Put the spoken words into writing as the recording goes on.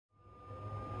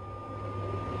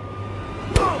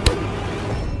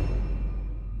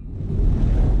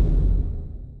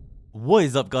What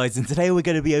is up, guys, and today we're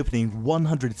going to be opening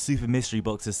 100 super mystery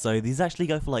boxes. So these actually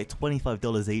go for like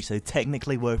 $25 each, so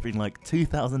technically we're opening like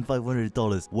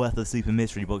 $2,500 worth of super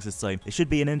mystery boxes. So it should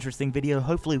be an interesting video.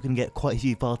 Hopefully we can get quite a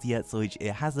few party-ets, which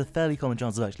it has a fairly common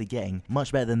chance of actually getting,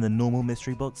 much better than the normal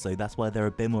mystery box, so that's why they're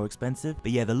a bit more expensive.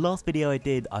 But yeah, the last video I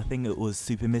did, I think it was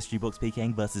super mystery box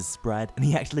PKing versus Sprad, and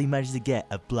he actually managed to get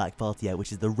a black party-et,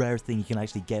 which is the rarest thing you can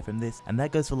actually get from this, and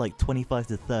that goes for like 25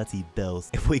 to 30 bills.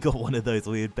 If we got one of those,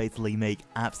 we would basically make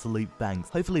absolute banks.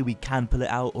 Hopefully we can pull it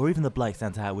out, or even the black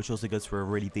Santa hat, which also goes for a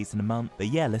really decent amount. But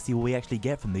yeah, let's see what we actually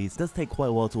get from these. It does take quite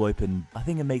a while to open. I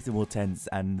think it makes it more tense,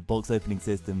 and the box opening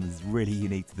system is really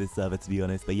unique to this server, to be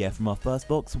honest. But yeah, from our first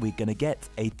box, we're gonna get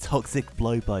a toxic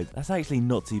blowpipe. That's actually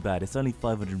not too bad. It's only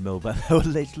 500ml, but there were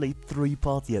literally 3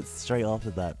 party-ets straight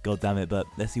after that. God damn it. But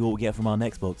let's see what we get from our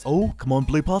next box. Oh, come on,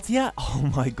 blue party-et.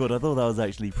 Oh my god, I thought that was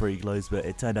actually pretty close, but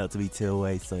it turned out to be 2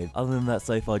 away. So other than that,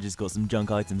 so far just got some junk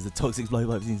items. The toxic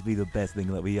blowpipe seems to be the best thing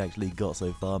that we actually got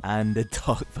so far, and a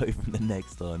dark vote from the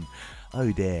next one.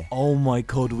 Oh dear. Oh my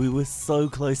god, we were so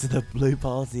close to the blue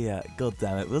party-et. God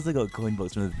damn it. We also got a coin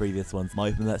box from the previous ones.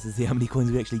 Might open that to see how many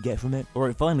coins we actually get from it.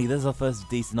 Alright, finally, there's our first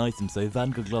decent item. So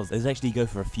Vanguard gloves, those actually go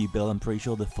for a few bill. I'm pretty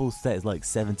sure the full set is like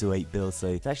 7 to 8 bills, so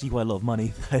it's actually quite a lot of money.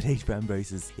 3rd age brand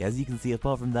braces. Yeah, as you can see,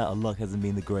 apart from that, our luck hasn't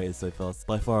been the greatest so far. It's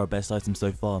by far our best item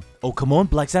so far. Oh, come on,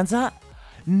 black Santa?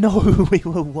 No, we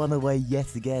were 1 away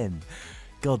yet again.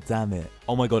 God damn it.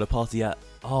 Oh my god, a party-et.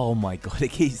 Oh my god, it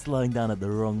keeps slowing down at the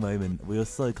wrong moment. We were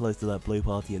so close to that blue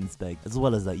party-et spec, as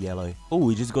well as that yellow. Oh,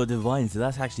 we just got divine, so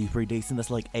that's actually pretty decent.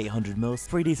 That's like 800 mils.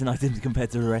 Pretty decent items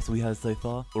compared to the rest we had so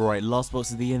far. Alright, last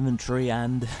box of the inventory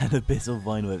and an abyssal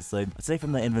vine whip. So I'd say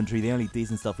from that inventory, the only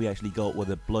decent stuff we actually got were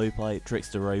the blowpipe,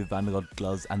 trickster robe, Vanguard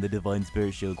gloves, and the divine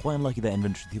spirit shield. Quite unlucky that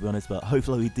inventory, to be honest, but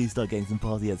hopefully we do start getting some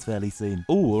party-ets fairly soon.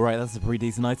 Oh, alright, that's a pretty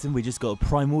decent item. We just got a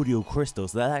primordial crystal,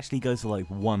 so that actually goes for like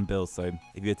 1 bill. So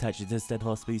if you attach it to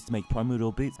steadfast boots to make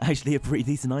primordial boots, actually a pretty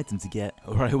decent item to get.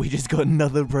 Alright, we just got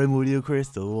another primordial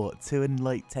crystal. What, 2 in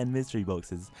like 10 mystery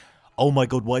boxes? Oh my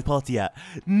god, white party-et.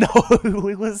 No,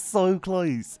 we were so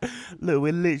close. Look,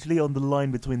 we're literally on the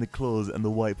line between the claws and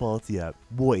the white party-et.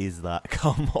 What is that?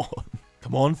 Come on.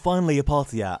 Come on, finally a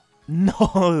party-et.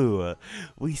 No,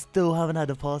 we still haven't had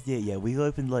a party-et yet. We've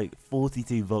opened like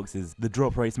 42 boxes. The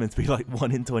drop rate's meant to be like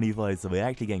 1 in 25, so we're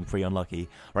actually getting pretty unlucky.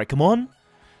 Right, come on.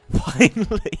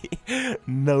 Finally!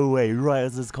 No way, right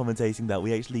as I was commentating that,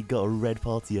 we actually got a red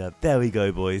party-et. There we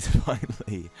go, boys,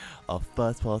 finally. Our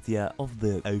first party-et of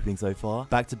the opening so far.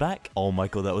 Back to back. Oh my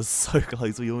god, that was so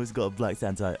close. We almost got a black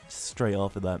Santa straight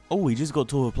after that. Oh, we just got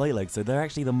Torva plate legs, so they're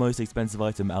actually the most expensive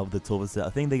item out of the Torva set. I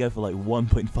think they go for like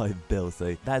 1.5 bills,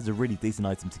 so that is a really decent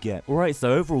item to get. Alright,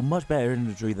 so overall, much better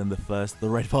inventory than the first. The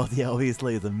red party-et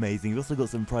obviously is amazing. We also got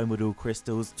some primordial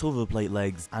crystals, Torva plate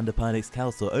legs, and a Pernix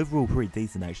cowl, so overall pretty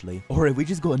decent actually. Alright, we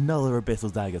just got another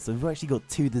abyssal dagger, so we've actually got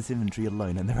 2 this inventory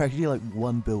alone, and they're actually like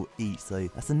 1 bill each, so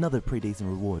that's another pretty decent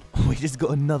reward. We just got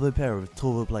another pair of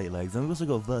Torva plate legs, and we've also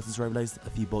got Versus robe legs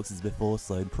a few boxes before,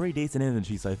 so pretty decent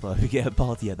inventory so far. If we get a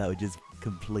party-et, that would just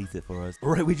complete it for us.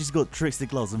 Alright, we just got trickster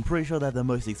gloves. I'm pretty sure they're the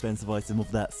most expensive item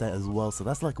of that set as well, so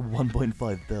that's like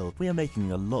 1.5 bill. We are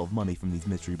making a lot of money from these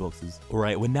mystery boxes.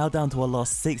 Alright, we're now down to our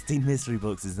last 16 mystery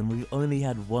boxes, and we've only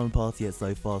had 1 party-et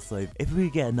so far, so if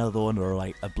we get another one, or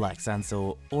like a black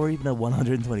Santa, or even a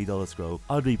 $120 scroll,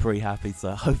 I'd be pretty happy,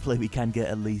 so hopefully we can get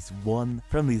at least 1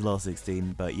 from these last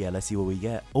 16, but yeah, let's see what we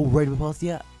get. Oh, rainbow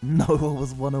party-et? No, I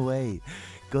was 1 away.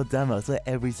 God damn it, I swear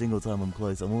every single time I'm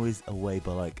close, I'm always away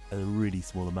by like a really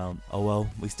small amount. Oh well,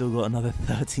 we still got another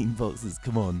 13 boxes,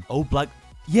 come on. Oh, black.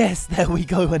 Yes, there we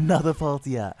go, another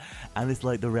party-et. And it's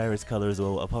like the rarest color as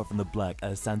well, apart from the black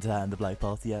Santa hat and the black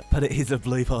party-et. But it is a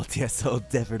blue party-et, so I'll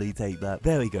definitely take that.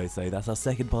 There we go, so that's our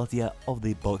second party-et of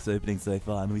the box opening so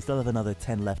far, and we still have another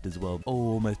 10 left as well.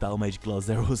 Oh, almost Battle Mage gloves.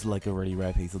 They're also like a really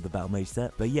rare piece of the Battle Mage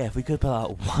set. But yeah, if we could pull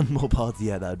out 1 more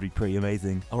party-et, that would be pretty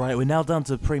amazing. Alright, we're now down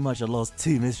to pretty much our last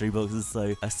 2 mystery boxes,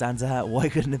 so a Santa hat. Why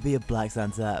couldn't it be a black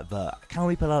Santa hat? But can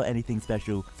we pull out anything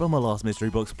special from our last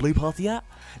mystery box? Blue party-et?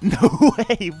 No way!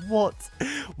 What?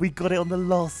 We got it on the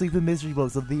last super mystery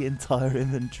box of the entire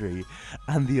inventory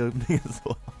and the opening as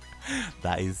well.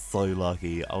 That is so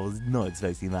lucky. I was not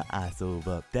expecting that at all,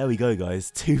 but there we go, guys.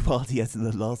 2 party-ets in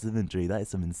the last inventory. That is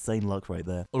some insane luck right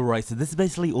there. Alright, so this is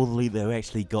basically all the loot that we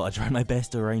actually got. I tried my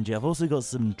best to arrange it. I've also got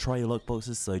some try luck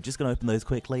boxes, so just gonna open those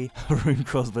quickly. Rune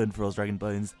crossbow and frost dragon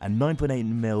bones, and 9.8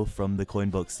 mil from the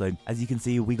coin box. So as you can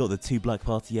see, we got the 2 black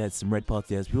party-ets, some red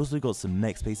party-ets. We also got some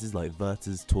next pieces like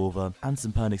Vertus, Torva, and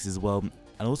some Pernix as well.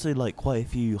 and also like quite a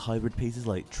few hybrid pieces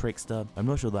like Trickster. I'm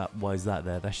not sure why is that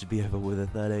there. That should be over with a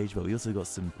third age, but we also got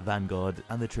some Vanguard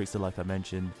and the Trickster like I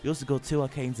mentioned. We also got 2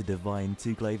 Arcanes, a Divine,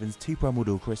 2 Glavens, 2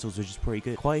 Primordial Crystals, which is pretty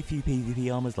good. Quite a few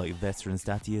PvP armors like Vesta and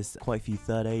Statius, quite a few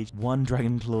third age, 1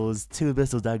 Dragon Claws, 2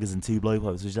 Abyssal Daggers and 2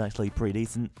 Blowpipes, which is actually pretty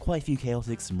decent. Quite a few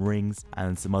Chaotics, some rings,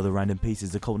 and some other random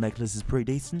pieces. The Cult Necklace is pretty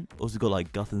decent. Also got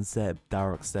like Guthan set,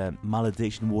 Darrock set,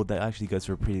 Malediction Ward that actually goes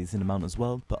for a pretty decent amount as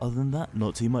well. But other than that,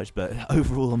 not too much. But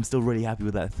overall, I'm still really happy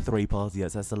with that 3 party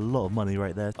ads. That's a lot of money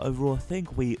right there. Overall, I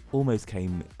think we almost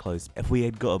came close. If we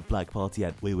had got a black party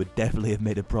ad, we would definitely have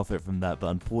made a profit from that, but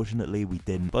unfortunately we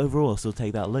didn't. But overall, I'll still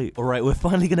take that loot. Alright, we're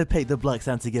finally going to pick the Black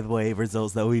Santa giveaway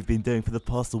results that we've been doing for the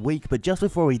past week, but just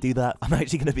before we do that, I'm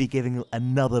actually going to be giving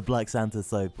another Black Santa,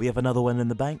 so we have another one in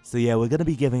the bank. So yeah, we're going to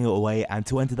be giving it away, and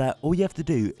to enter that, all you have to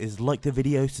do is like the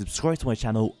video, subscribe to my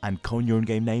channel, and comment your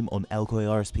in-game name on Elkoy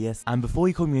RSPS. And before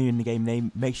you comment your in-game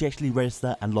name, make sure you actually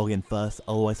register and log in first,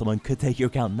 otherwise someone could take your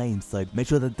account name, so make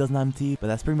sure that doesn't happen to you. But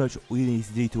that's pretty much all you need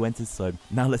to do to enter, so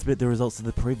now let's pick the results of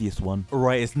the previous one.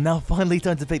 Alright, it's now finally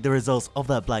time to pick the results of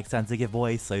that Black Santa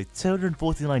giveaway. So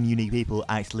 249 unique people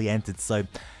actually entered, so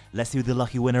let's see who the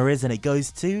lucky winner is, and it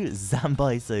goes to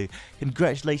Zambai. So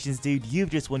congratulations, dude, you've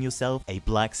just won yourself a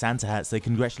Black Santa hat. So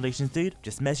congratulations, dude.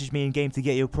 Just message me in game to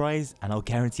get your prize, and I'll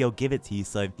guarantee I'll give it to you.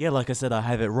 So yeah, like I said, I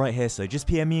have it right here, so just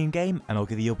PM me in game and I'll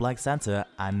give you your Black Santa,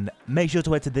 and make sure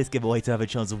to enter this giveaway to have a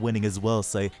chance of winning as well.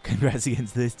 So congrats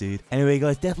against this, dude. Anyway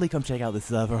guys, definitely come check out the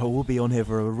server. I will be on here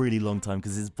for a really long time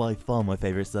because it's by far my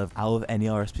favorite server out of any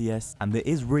RSPS, and it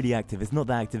is really active. It's not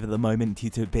that active at the moment due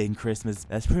to it being Christmas.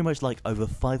 There's pretty much like over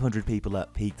 500 people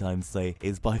at peak times, so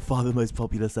it's by far the most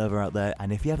popular server out there.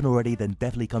 And if you haven't already, then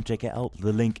definitely come check it out.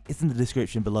 The link is in the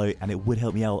description below, and it would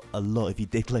help me out a lot if you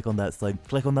did click on that. So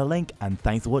click on that link, and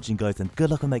thanks for watching guys, and good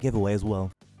luck on that giveaway as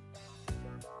well.